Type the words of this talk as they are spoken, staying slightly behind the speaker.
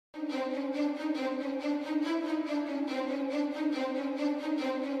Hey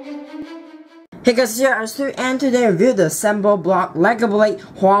guys, here are Stu, and today I review the Sembo Bootleg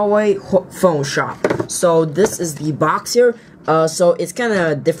Huawei phone shop. So this is the box here. So it's kind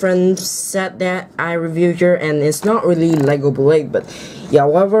of a different set that I reviewed here, and it's not really Lego Bootleg, but yeah,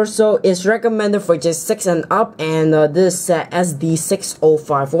 whatever. So it's recommended for just 6 and up, and this set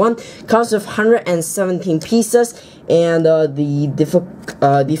SD6051 comes with 117 pieces, and the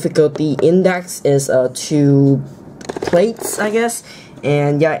difficulty index is 2 plates, I guess.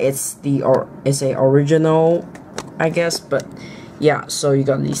 And yeah, it's a original, I guess, but yeah, so you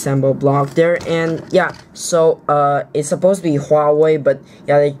got the Sembo block there, and yeah, so it's supposed to be Huawei, but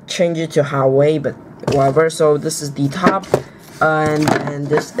yeah, they changed it to Huawei, but whatever. So this is the top, and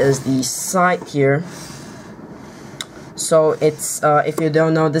this is the side here. So it's if you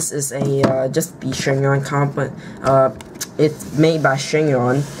don't know, this is a just the Shenyang component. It's made by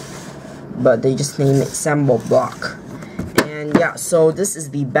Shenyang, but they just named it Sembo block. And yeah, so this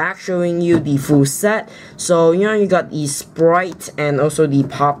is the back showing you the full set. So you know, you got the Sprite and also the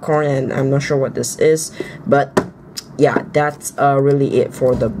popcorn, and I'm not sure what this is, but yeah, that's really it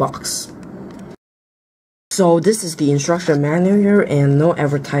for the box. So this is the instruction manual here, and no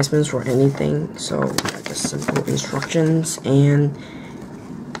advertisements or anything, so yeah, just simple instructions, and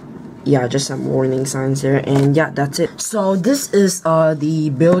yeah, just some warning signs there, and yeah, that's it. So this is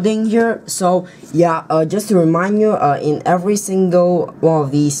the building here. So yeah, just to remind you, in every single one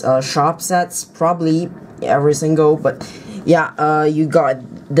of these shop sets, probably every single, but yeah, you got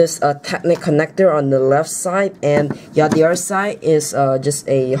this Technic connector on the left side, and yeah, the other side is just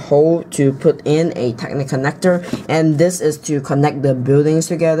a hole to put in a Technic connector, and this is to connect the buildings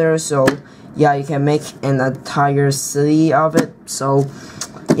together. So yeah, you can make an entire city of it. So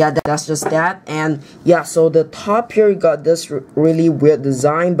yeah, that's just that. And yeah, so the top here, you got this really weird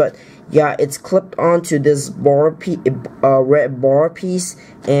design, but yeah, it's clipped onto this bar red bar piece,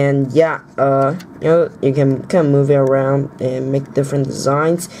 and yeah, you know, you can kind of move it around and make different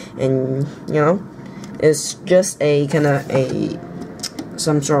designs, and you know, it's just a kind of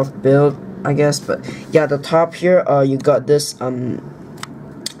some sort of build, I guess. But yeah, the top here, you got this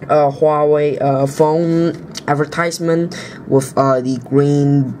Huawei phone advertisement with the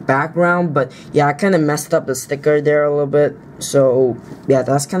green background, but yeah, I kind of messed up the sticker there a little bit, so yeah,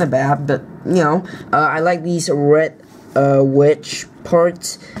 that's kind of bad, but you know, I like these red wedge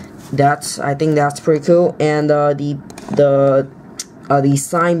parts. I think that's pretty cool. And the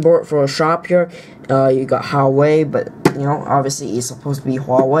signboard for a shop here, you got Huawei, but you know, obviously it's supposed to be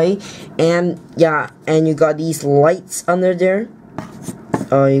Huawei. And yeah, and you got these lights under there.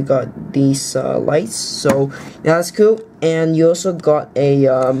 You got these lights, so yeah, that's cool. And you also got a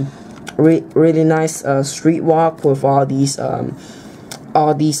really nice street walk with all these tile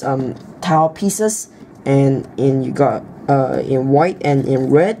pieces, and you got in white and in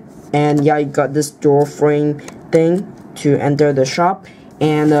red. And yeah, you got this door frame thing to enter the shop,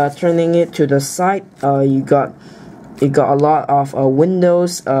 and turning it to the side, you got a lot of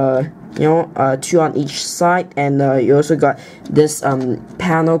windows, you know, 2 on each side, and you also got this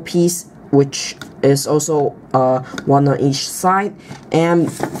panel piece, which is also 1 on each side.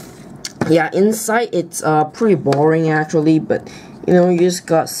 And yeah, inside it's pretty boring actually, but you know, you just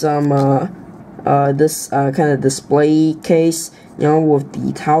got some this kind of display case, you know, with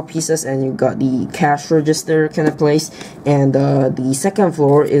the tile pieces, and you got the cash register kind of place. And the second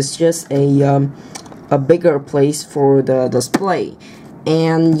floor is just a bigger place for the display.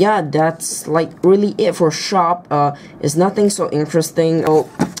 And yeah, that's like really it for shop. It's nothing so interesting. Oh,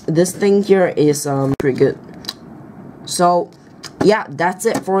 this thing here is pretty good. So yeah, that's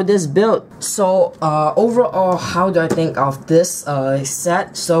it for this build. So overall, how do I think of this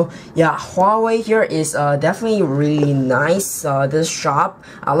set? So yeah, Huawei here is definitely really nice. This shop,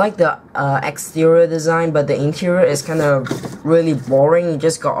 I like the exterior design, but the interior is kind of really boring. You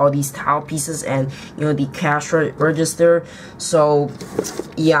just got all these tile pieces and you know, the cash register. So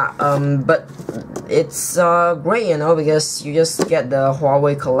yeah, but it's great, you know, because you just get the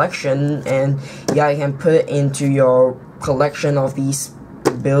Huawei collection, and yeah, you can put it into your collection of these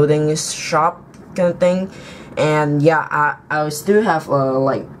buildings shop kind of thing. And yeah, I still have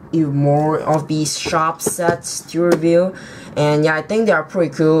like even more of these shop sets to review, and yeah, I think they are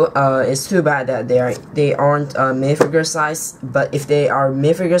pretty cool. It's too bad that they aren't minifigure size, but if they are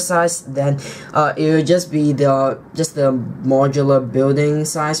minifigure size, then it would just be the modular building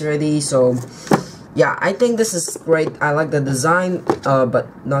size already. So yeah, I think this is great. I like the design, but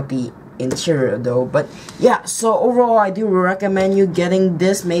not the interior though. But yeah, so overall I do recommend you getting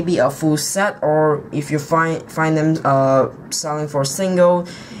this, maybe a full set, or if you find them selling for single,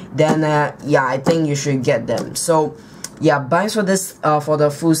 then yeah, I think you should get them. So yeah, buys for this for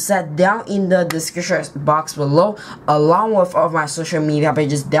the full set down in the description box below, along with all of my social media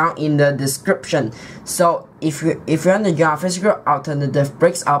pages down in the description. So if you want to join our Facebook group, Alternative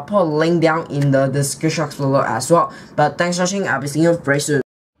Breaks, I'll put a link down in the description box below as well. But thanks for watching. I'll be seeing you very soon.